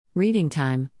Reading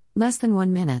time, less than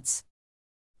 1 minute.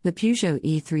 The Peugeot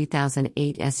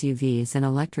E-3008 SUV is an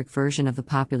electric version of the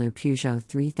popular Peugeot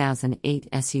 3008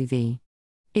 SUV.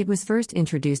 It was first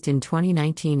introduced in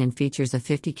 2019 and features a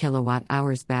 50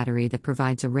 kWh battery that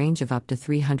provides a range of up to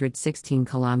 316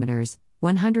 kilometers,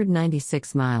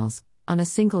 196 miles, on a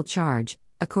single charge,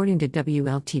 according to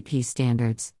WLTP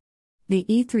standards. The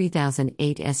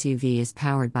E-3008 SUV is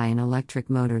powered by an electric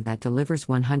motor that delivers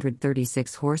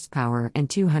 136 horsepower and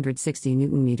 260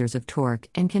 Nm of torque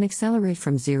and can accelerate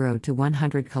from 0 to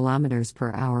 100 km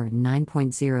per hour in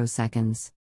 9.0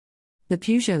 seconds. The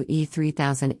Peugeot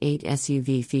E-3008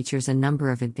 SUV features a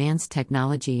number of advanced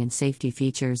technology and safety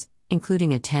features,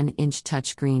 including a 10-inch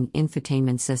touchscreen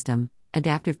infotainment system,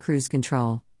 adaptive cruise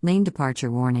control, lane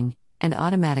departure warning, and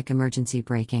automatic emergency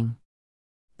braking.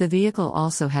 The vehicle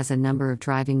also has a number of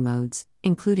driving modes,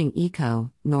 including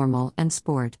Eco, Normal, and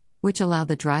Sport, which allow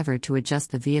the driver to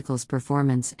adjust the vehicle's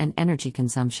performance and energy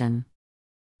consumption.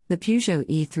 The Peugeot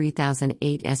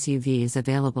E-3008 SUV is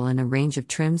available in a range of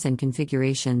trims and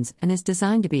configurations and is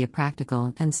designed to be a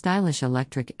practical and stylish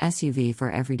electric SUV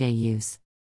for everyday use.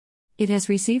 It has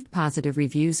received positive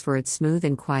reviews for its smooth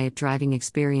and quiet driving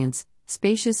experience,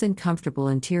 spacious and comfortable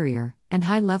interior, and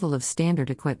high level of standard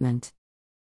equipment.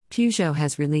 Peugeot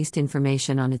has released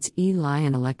information on its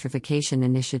E-Lion electrification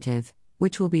initiative,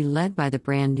 which will be led by the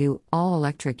brand new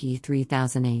all-electric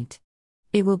E-3008.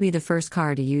 It will be the first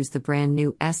car to use the brand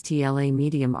new STLA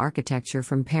medium architecture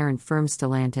from parent firm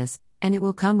Stellantis, and it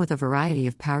will come with a variety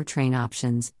of powertrain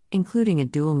options, including a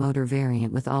dual-motor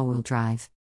variant with all-wheel drive.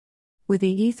 With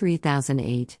the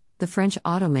E-3008, the French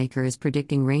automaker is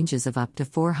predicting ranges of up to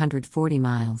 440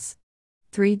 miles.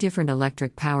 3 different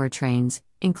electric powertrains,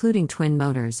 including twin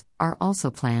motors, are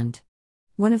also planned.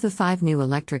 One of the 5 new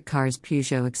electric cars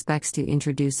Peugeot expects to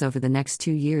introduce over the next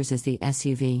 2 years is the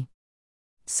SUV.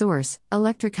 Source: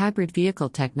 Electric Hybrid Vehicle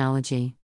Technology.